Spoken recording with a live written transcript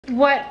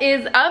What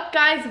is up,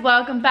 guys?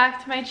 Welcome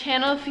back to my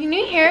channel. If you're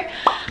new here,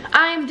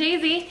 I'm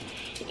Daisy,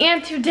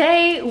 and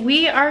today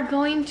we are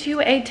going to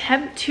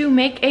attempt to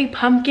make a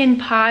pumpkin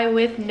pie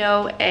with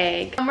no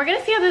egg. We're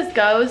gonna see how this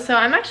goes. So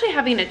I'm actually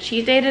having a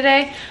cheat day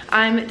today.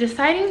 I'm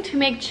deciding to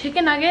make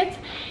chicken nuggets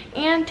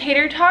and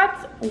tater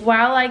tots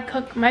while I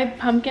cook my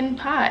pumpkin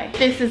pie.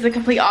 This is the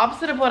complete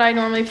opposite of what I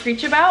normally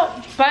preach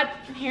about, but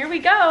here we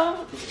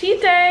go. It's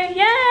cheat day,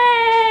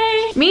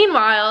 yay!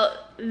 Meanwhile,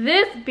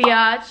 this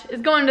biatch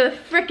is going to the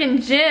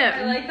freaking gym.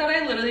 I like that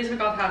I literally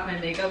took off half my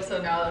makeup,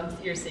 so now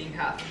you're seeing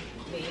half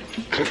of me.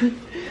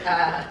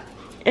 I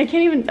can't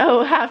even,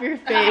 oh, half your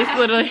face,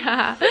 literally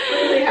half.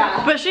 Literally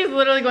half. But she's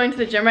literally going to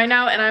the gym right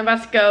now, and I'm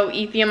about to go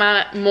eat the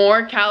amount of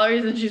more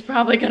calories than she's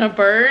probably gonna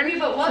burn. Okay,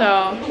 but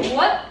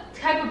what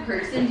type of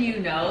person do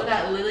you know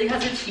that literally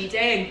has a cheat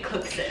day and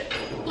cooks it?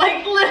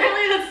 Like,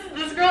 literally,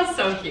 this girl's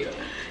so cute.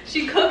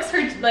 She cooks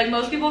her, like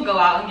most people go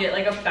out and get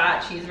like a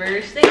fat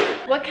cheeseburger steak.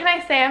 What can I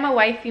say? I'm a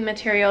wifey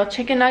material.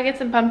 Chicken nuggets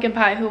and pumpkin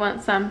pie. Who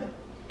wants some?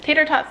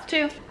 Tater tots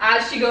too.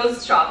 As she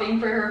goes shopping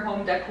for her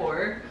home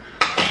decor.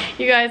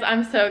 You guys,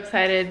 I'm so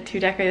excited to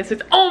decorate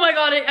this. Oh my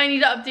god, I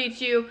need to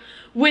update you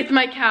with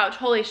my couch.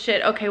 Holy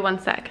shit. Okay, one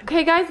sec.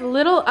 Okay guys,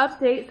 little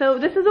update. So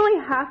this is only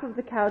half of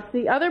the couch.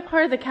 The other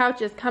part of the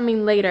couch is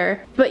coming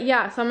later. But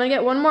yeah, so I'm gonna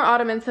get one more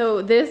ottoman.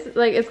 So this,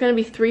 like, it's gonna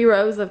be 3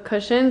 rows of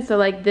cushions. So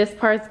like this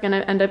part's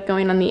gonna end up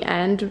going on the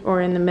end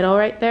or in the middle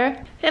right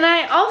there. And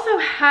I also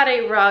had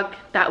a rug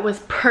that was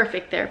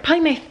perfect there.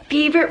 Probably my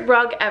favorite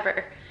rug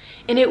ever.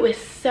 And it was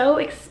so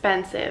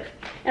expensive.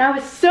 And I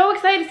was so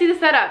excited to see the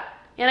setup.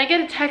 And I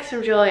get a text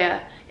from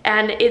Julia,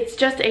 and it's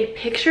just a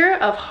picture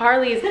of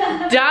Harley's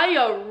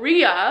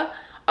diarrhea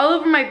all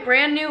over my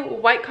brand new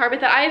white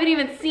carpet that I haven't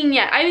even seen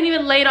yet. I haven't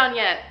even laid on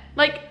yet.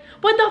 Like,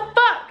 what the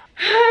fuck?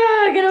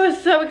 Again, it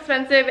was so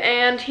expensive,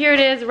 and here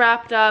it is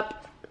wrapped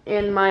up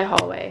in my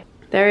hallway.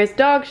 There is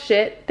dog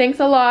shit.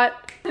 Thanks a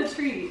lot. The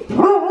tree.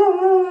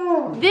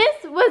 This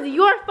was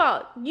your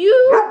fault.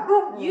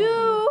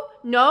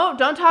 No,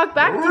 don't talk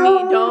back to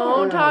me.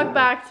 Don't talk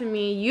back to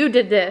me. You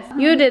did this.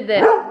 You did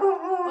this.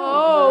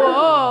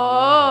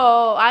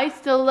 Oh, I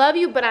still love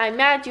you, but I'm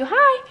mad at you.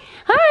 Hi.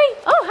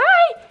 Oh,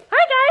 hi.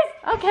 Hi, guys.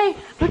 Okay.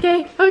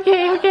 Oh my god.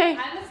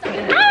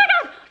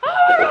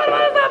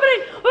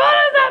 What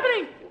is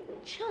happening?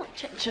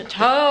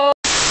 Chill.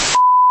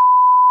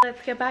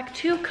 Let's get back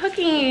to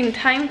cooking.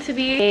 Time to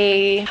be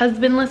a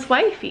husbandless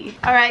wifey.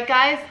 All right,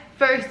 guys.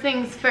 First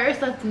things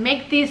first, let's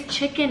make these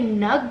chicken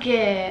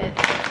nuggets.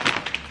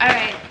 All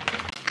right.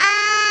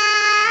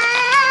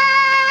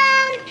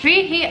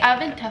 Preheat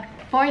oven to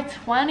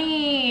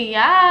 420.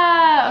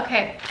 Yeah.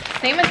 Okay.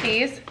 Same with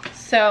these.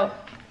 So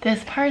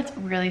this part's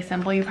really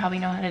simple. You probably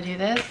know how to do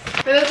this.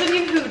 For those of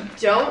you who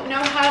don't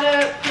know how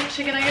to put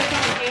chicken nuggets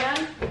on the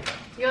pan,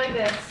 you go like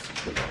this.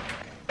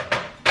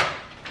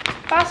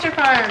 Foster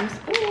Farms.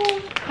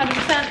 Ooh,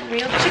 100%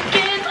 real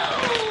chicken.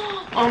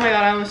 Oh my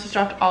god, I almost just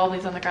dropped all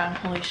these on the ground.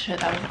 Holy shit,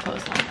 that was a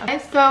close one. Okay,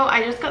 so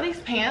I just got these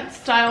pants,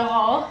 style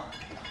haul.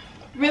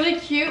 Really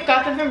cute.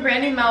 Got them from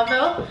Brandy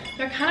Melville.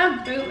 They're kind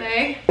of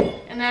bootleg.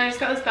 And then I just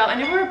got this belt. I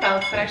never wear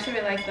belts, but I actually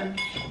really like them.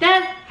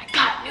 Then I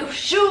got new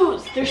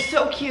shoes. They're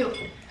so cute.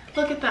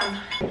 Look at them.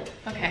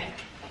 Okay.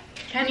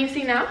 Can you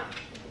see now?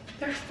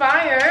 They're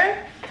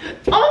fire.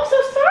 Oh, I'm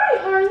so sorry,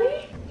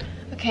 Harley.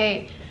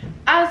 Okay.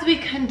 As we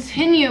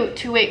continue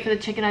to wait for the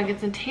chicken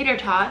nuggets and tater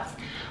tots,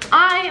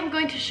 I am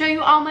going to show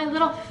you all my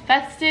little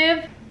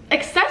festive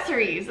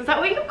accessories. Is that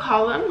what you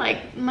call them?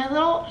 Like my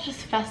little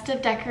just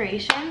festive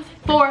decorations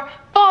for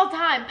fall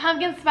time,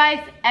 pumpkin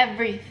spice,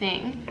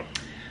 everything.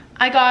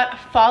 I got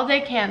fall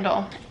day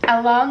candle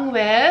along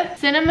with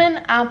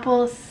cinnamon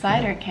apple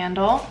cider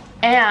candle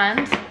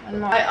and one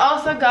more. I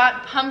also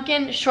got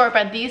pumpkin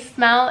shortbread. These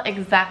smell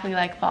exactly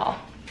like fall.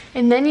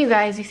 And then you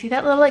guys, you see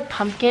that little like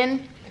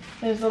pumpkin?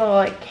 There's a little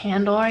like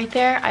candle right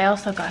there. I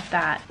also got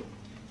that.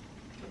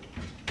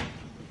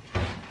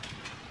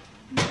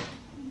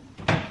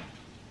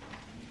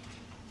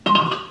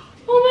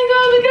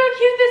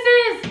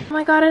 Oh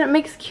my god, and it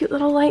makes cute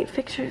little light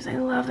fixtures. I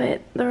love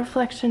it. The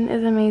reflection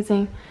is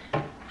amazing.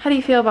 How do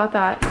you feel about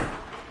that?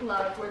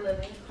 Love, we're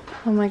living.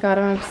 Oh my god,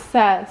 I'm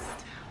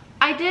obsessed.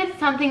 I did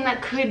something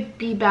that could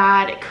be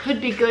bad, it could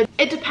be good.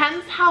 It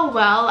depends how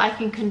well I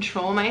can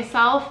control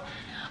myself.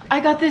 I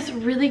got this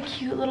really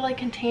cute little like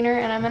container,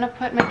 and I'm gonna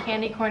put my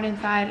candy corn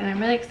inside, and I'm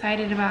really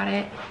excited about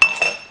it.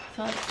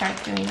 So let's start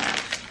doing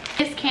that.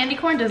 This candy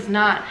corn does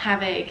not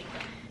have egg.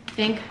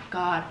 Thank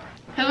god.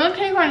 Because when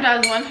candy corn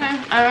does one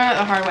time, I learned it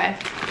the hard way.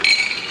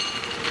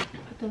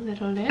 Put the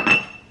little lid.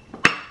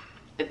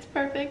 It's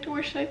perfect.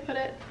 Where should I put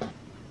it?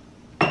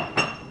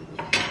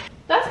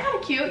 That's kind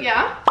of cute,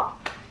 yeah?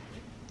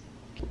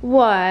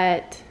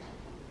 What?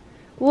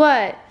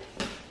 What?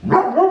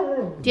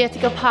 Do you have to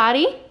go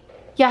potty?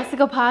 You have to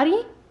go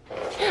potty?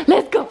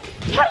 Let's go.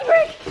 Potty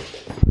break.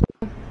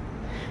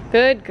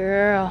 Good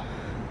girl.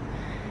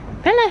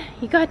 Bella,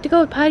 you got to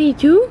go potty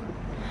too?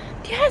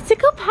 You have to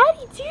go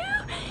potty too?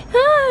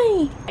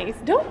 Hi. Nice.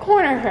 Don't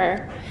corner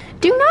her.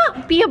 Do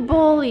not be a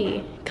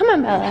bully. Come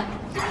on, Bella.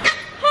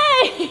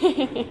 Hey.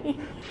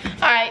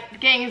 Alright, the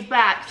gang is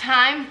back.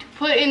 Time to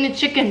put in the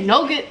chicken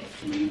nuggets.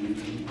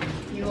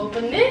 You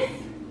open this.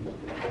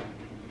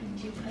 And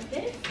you put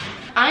this.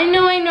 I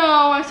know.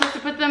 I'm supposed to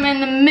put them in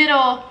the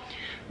middle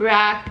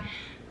rack.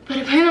 But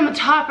I put them on the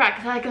top rack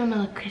because I like them a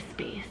little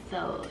crispy.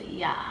 So,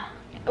 yeah.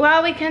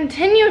 While we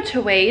continue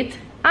to wait,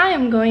 I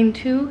am going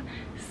to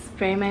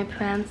spray my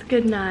plants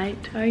good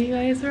night. Are you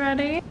guys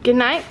ready? Good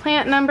night,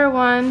 plant number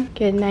 1.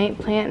 Good night,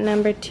 plant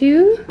number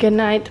 2. Good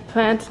night,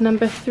 plant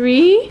number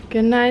 3.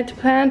 Good night,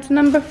 plant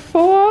number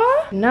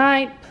 4. Good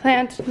night,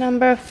 plant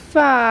number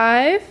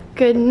 5.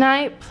 Good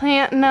night,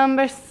 plant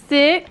number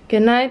 6.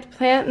 Good night,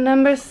 plant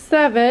number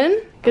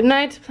 7. Good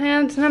night,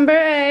 plant number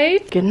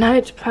 8. Good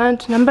night,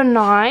 plant number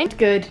 9.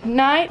 Good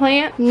night,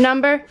 plant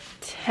number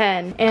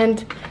 10.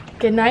 And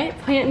good night,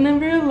 plant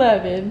number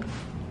 11.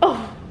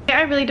 Oh.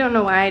 I really don't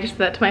know why I just said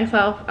that to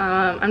myself.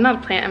 I'm not a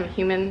plant, I'm a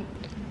human.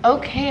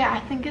 Okay, I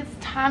think it's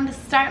time to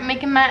start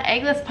making my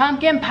eggless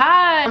pumpkin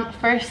pie.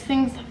 First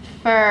things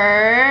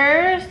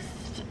first.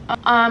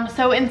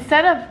 So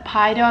instead of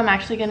pie dough, I'm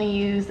actually gonna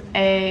use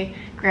a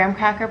graham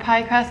cracker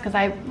pie crust because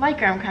I like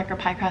graham cracker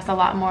pie crust a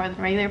lot more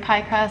than regular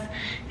pie crust.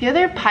 The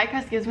other pie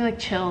crust gives me like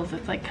chills.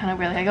 It's like kind of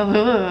weird. Like I go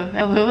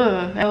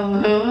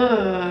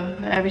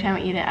every time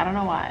I eat it. I don't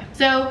know why.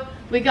 So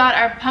we got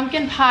our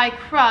pumpkin pie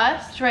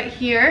crust right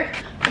here.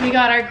 We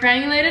got our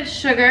granulated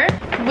sugar.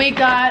 We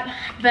got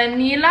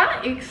vanilla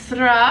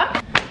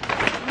extract.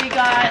 We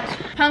got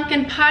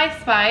pumpkin pie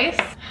spice.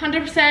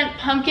 100%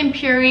 pumpkin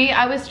puree.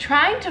 I was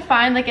trying to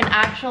find like an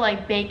actual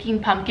like baking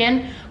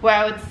pumpkin where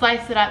I would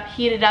slice it up,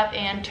 heat it up,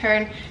 and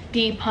turn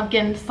the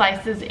pumpkin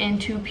slices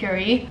into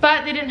puree.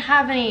 But they didn't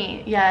have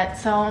any yet,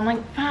 so I'm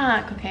like,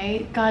 fuck,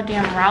 okay,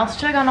 goddamn Rouse.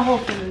 Should have gone to Whole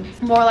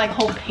Foods. More like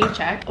whole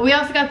paycheck. We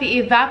also got the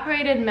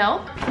evaporated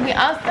milk. We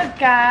also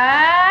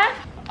got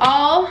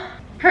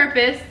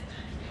all-purpose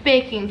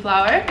baking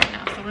flour.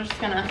 So we're just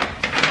gonna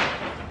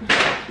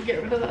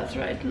get rid of that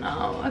right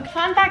now. A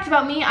fun fact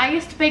about me, I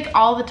used to bake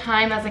all the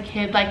time as a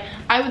kid. Like,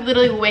 I would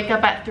literally wake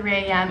up at 3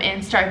 a.m.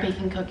 and start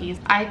baking cookies.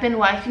 I've been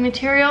wifey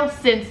material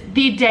since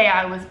the day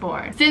I was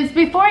born. Since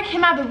before I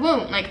came out of the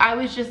womb, like, I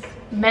was just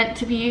meant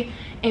to be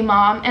a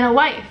mom and a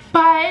wife.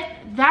 But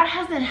that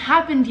hasn't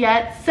happened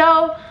yet,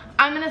 so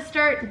I'm gonna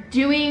start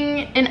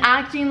doing and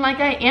acting like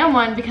I am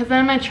one because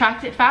then I'm gonna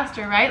attract it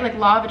faster, right? Like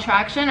law of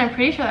attraction, I'm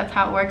pretty sure that's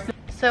how it works.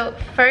 So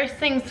first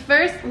things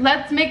first,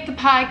 let's make the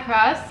pie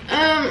crust.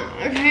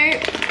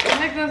 Okay,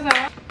 take this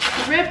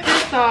off, rip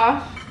this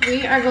off.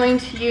 We are going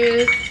to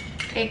use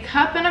 1.25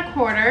 cups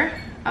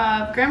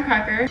of graham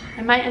cracker.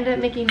 I might end up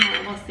making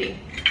more, we'll see.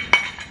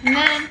 And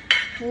then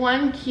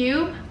 1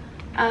 cube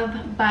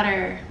of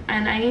butter.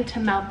 And I need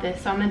to melt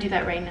this, so I'm gonna do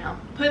that right now.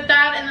 Put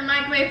that in the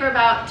microwave for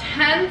about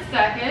 10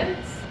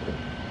 seconds.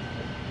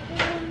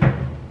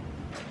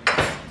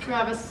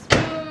 Grab a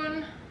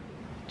spoon.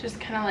 Just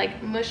kind of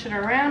like mush it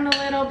around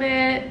a little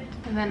bit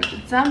and then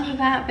dump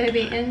that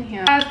baby in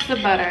here. Lots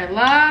of butter,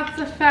 lots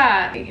of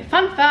fat.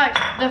 Fun fact,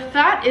 the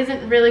fat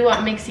isn't really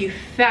what makes you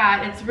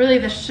fat. It's really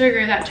the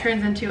sugar that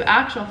turns into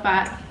actual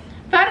fat.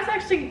 Fat is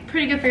actually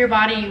pretty good for your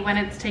body when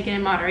it's taken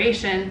in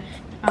moderation.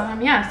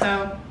 Yeah,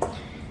 so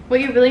what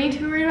you really need to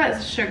be worried about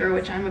is sugar,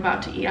 which I'm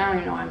about to eat. I don't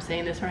even know why I'm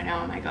saying this right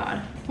now, oh my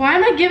god. Why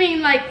am I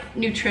giving like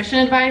nutrition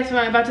advice when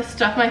I'm about to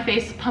stuff my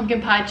face with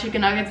pumpkin pie,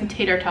 chicken nuggets, and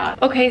tater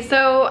tots? Okay,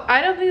 so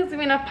I don't think there's gonna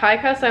be enough pie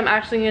crust, so I'm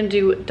actually gonna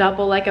do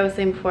double like I was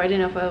saying before. I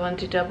didn't know if I wanted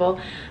to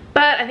double,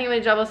 but I think I'm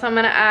gonna double, so I'm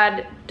gonna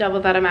add double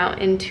that amount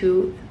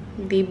into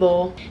the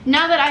bowl.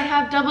 Now that I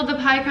have doubled the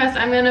pie crust,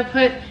 I'm gonna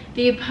put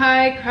the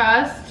pie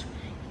crust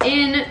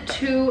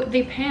into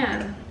the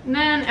pan. And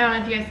then, I don't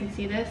know if you guys can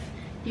see this,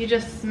 you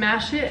just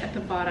smash it at the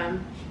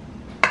bottom.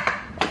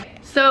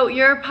 So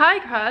your pie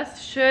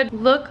crust should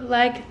look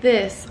like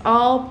this,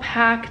 all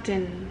packed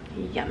and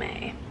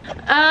yummy.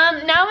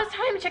 Now it's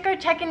time to check our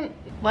chicken.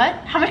 What?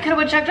 How much could a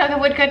woodchuck chuck a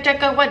woodchuck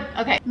chuck a wood?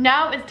 Okay,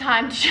 now it's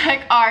time to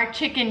check our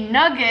chicken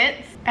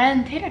nuggets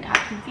and tater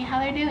tots and see how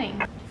they're doing.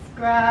 Let's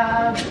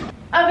grab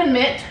oven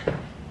mitt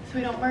so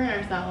we don't burn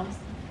ourselves.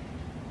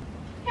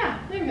 Yeah,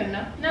 they're good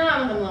enough. No,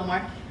 I'm gonna a little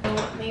more. So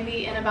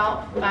maybe in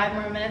about 5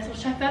 more minutes we'll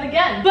check that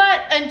again.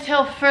 But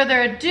until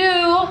further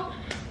ado,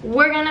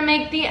 we're gonna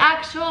make the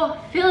actual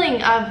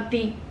filling of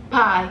the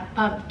pie,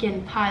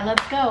 pumpkin pie.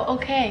 Let's go,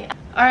 okay.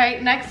 All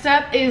right, next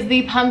up is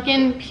the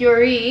pumpkin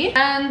puree.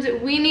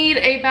 And we need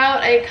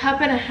about 1.5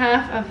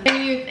 cups of, I'm gonna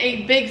use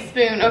a big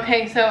spoon.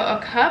 Okay, so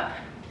 1.5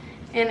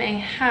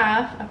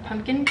 cups of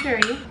pumpkin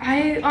puree.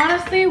 I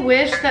honestly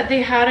wish that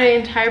they had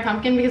an entire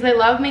pumpkin because I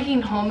love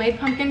making homemade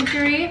pumpkin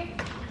puree.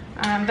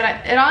 But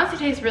it honestly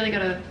tastes really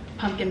good with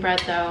pumpkin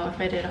bread though if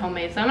I did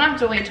homemade. So I'm gonna have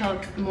to wait till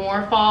it's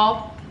more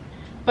fall.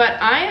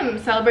 But I am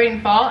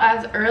celebrating fall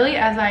as early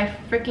as I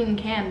freaking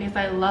can because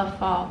I love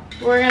fall.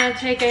 We're gonna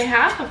take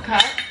 1/2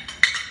 cup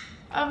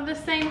of the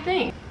same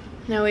thing.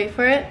 Now wait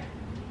for it.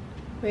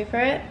 Wait for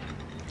it.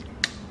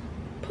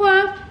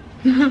 Plop.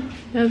 That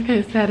was kind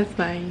of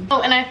satisfying.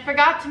 Oh, and I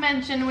forgot to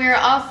mention we're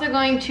also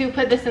going to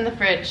put this in the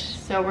fridge.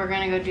 So we're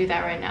gonna go do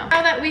that right now.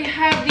 Now that we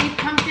have the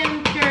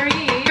pumpkin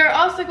puree, we're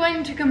also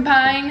going to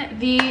combine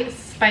the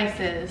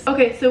spices.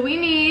 Okay, so we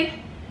need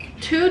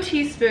 2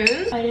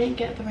 teaspoons. I didn't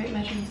get the right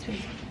measuring spoon.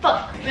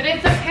 Fuck. But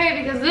it's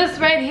okay because this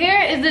right here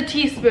is a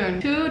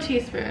teaspoon. 2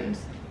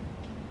 teaspoons.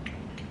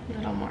 A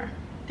little more.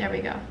 There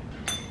we go.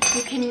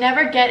 You can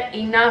never get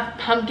enough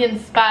pumpkin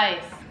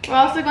spice. We're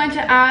also going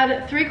to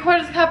add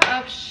 3/4 cup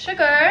of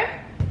sugar.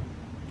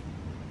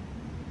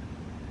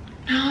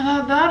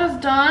 Now that that is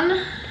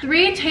done,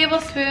 3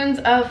 tablespoons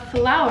of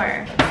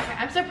flour.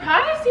 I'm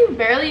surprised you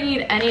barely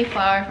need any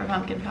flour for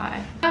pumpkin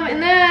pie.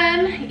 And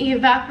then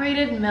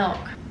evaporated milk.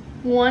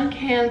 1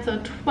 can, so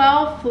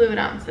 12 fluid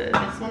ounces.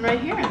 This one right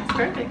here, it's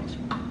perfect.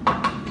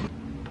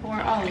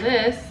 Pour all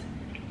this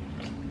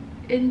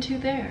into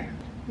there.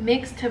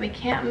 Mix till we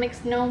can't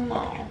mix no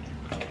more.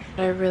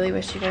 I really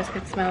wish you guys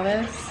could smell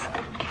this.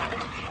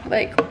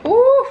 Like,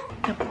 ooh,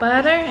 the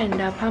butter and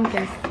the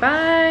pumpkin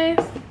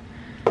spice.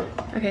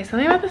 Okay,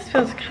 something about this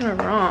feels kind of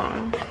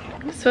wrong.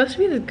 It's supposed to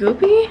be this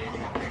goopy.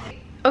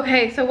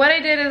 Okay, so what I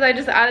did is I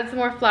just added some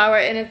more flour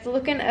and it's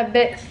looking a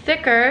bit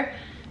thicker,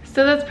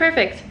 so that's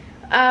perfect.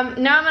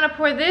 Now I'm gonna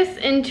pour this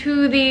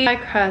into the pie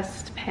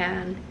crust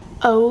pan.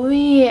 Oh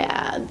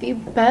yeah, the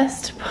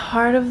best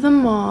part of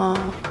them all.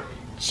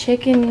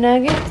 Chicken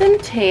nuggets and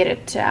tater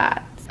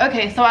tots.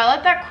 Okay, so I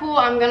let that cool.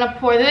 I'm gonna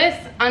pour this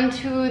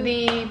onto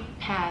the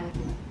pan.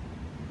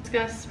 Just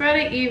gonna spread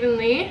it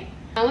evenly.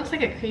 It looks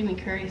like a creamy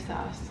curry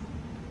sauce.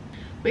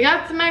 We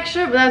got some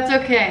extra, but that's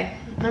okay.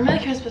 I'm really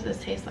curious what this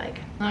tastes like.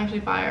 It's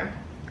actually fire.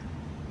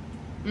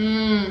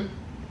 Mmm.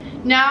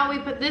 Now we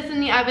put this in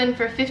the oven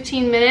for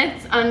 15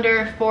 minutes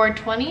under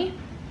 420.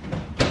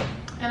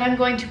 And I'm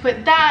going to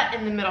put that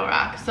in the middle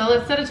rack. So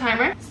let's set a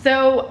timer.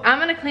 So I'm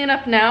gonna clean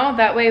up now.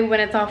 That way when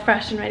it's all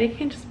fresh and ready, I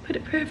can just put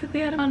it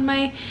perfectly out on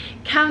my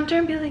counter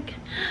and be like,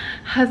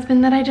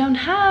 husband that I don't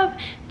have,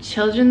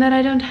 children that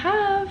I don't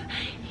have,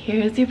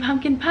 here's your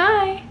pumpkin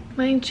pie.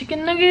 My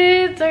chicken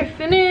nuggets are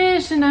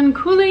finished and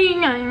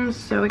uncooling. I'm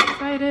so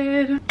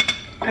excited.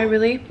 I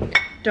really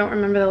don't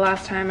remember the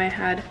last time I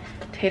had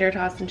tater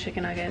tots and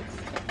chicken nuggets.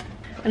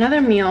 Another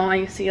meal I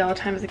used to eat all the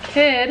time as a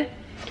kid,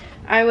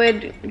 I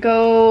would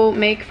go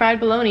make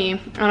fried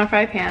bologna on a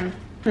fry pan.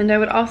 And I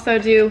would also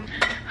do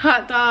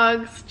hot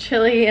dogs,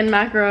 chili, and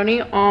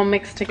macaroni all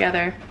mixed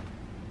together.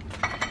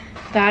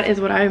 That is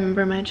what I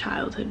remember my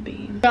childhood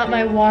being. Got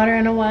my water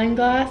in a wine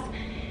glass,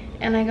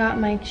 and I got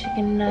my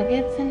chicken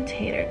nuggets and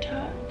tater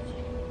tots.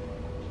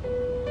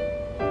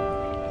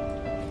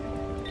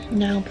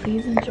 Now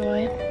please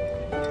enjoy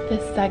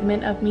this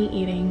segment of me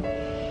eating.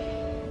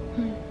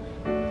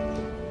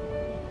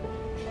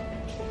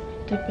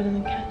 Dip it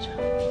in the ketchup.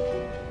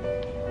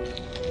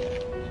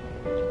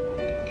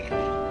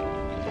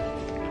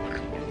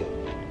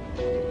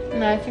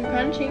 Nice and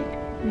crunchy.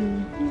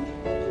 Mm-hmm.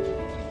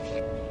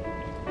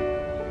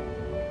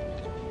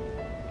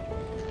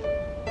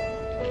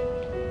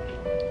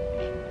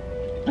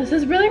 This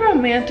is really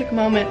romantic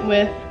moment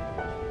with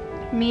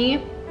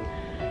me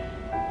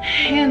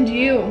and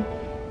you.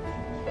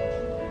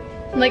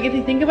 Like if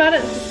you think about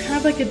it, it's kind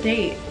of like a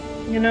date,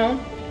 you know?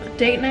 A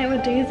date night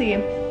with Daisy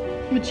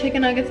with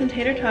chicken nuggets and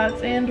tater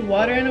tots and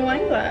water in a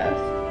wine glass.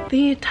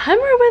 The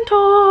timer went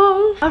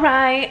off. All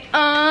right,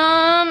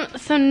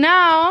 so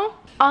now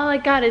all I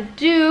gotta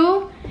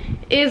do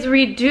is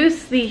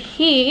reduce the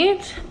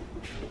heat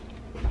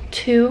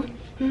to,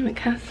 it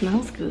kind of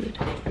smells good.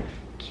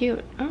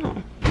 Cute,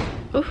 oh,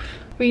 oof.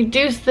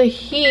 Reduce the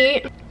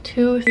heat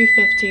to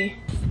 350.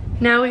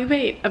 Now we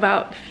wait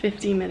about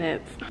 50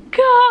 minutes.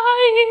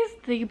 Guys,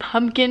 the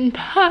pumpkin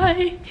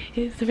pie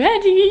is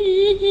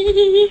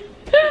ready.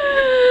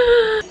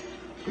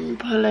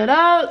 Pull it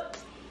out.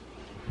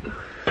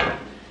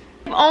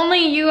 If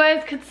only you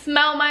guys could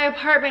smell my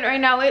apartment right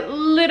now. It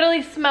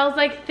literally smells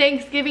like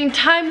Thanksgiving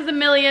times a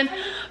million.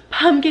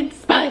 Pumpkin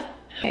spice.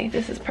 Okay,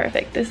 this is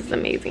perfect. This is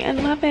amazing. I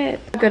love it.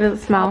 How good does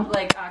it smell?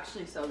 Like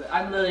actually so good.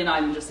 I'm literally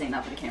not even just saying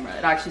that for the camera.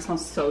 It actually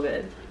smells so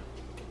good.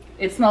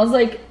 It smells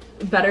like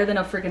better than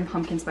a freaking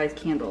pumpkin spice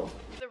candle.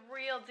 The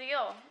real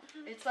deal.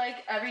 It's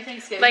like every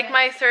Thanksgiving. Like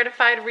my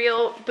certified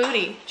real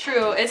booty.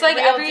 True. It's like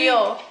real every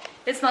deal.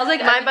 It smells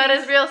like my butt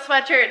is real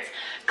sweatshirts.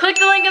 Click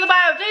the link in the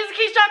bio.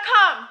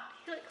 JaysonKeach.com.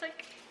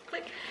 Click,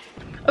 click.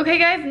 Okay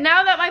guys,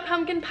 now that my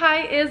pumpkin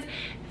pie is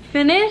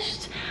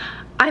finished,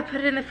 I put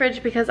it in the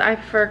fridge because I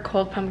prefer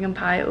cold pumpkin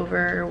pie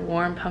over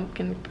warm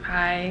pumpkin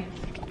pie.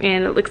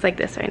 And it looks like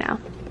this right now.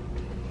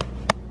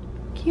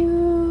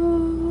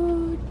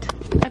 Cute.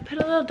 I put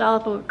a little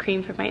dollop of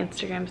cream for my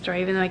Instagram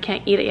story, even though I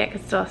can't eat it yet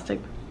because it still has to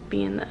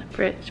be in the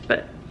fridge,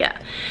 but yeah.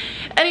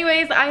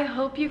 Anyways, I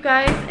hope you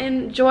guys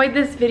enjoyed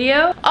this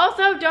video.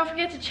 Also, don't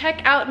forget to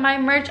check out my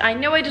merch. I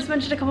know I just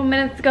mentioned a couple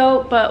minutes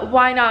ago, but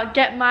why not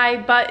get my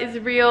butt is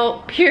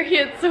real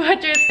period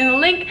sweatshirts in the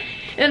link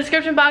in the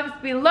description box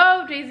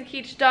below,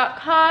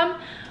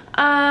 JaysonKeach.com.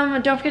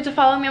 Don't forget to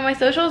follow me on my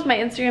socials. My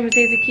Instagram is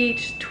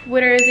DaisyKeach,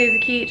 Twitter is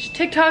DaisyKeach,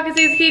 TikTok is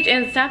DaisyKeach,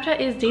 and Snapchat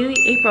is Daily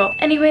April.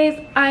 Anyways,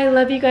 I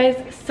love you guys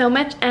so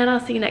much, and I'll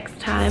see you next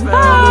time.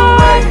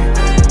 Bye!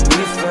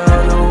 We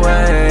found a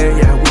way,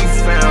 yeah, we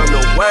found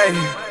a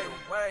way.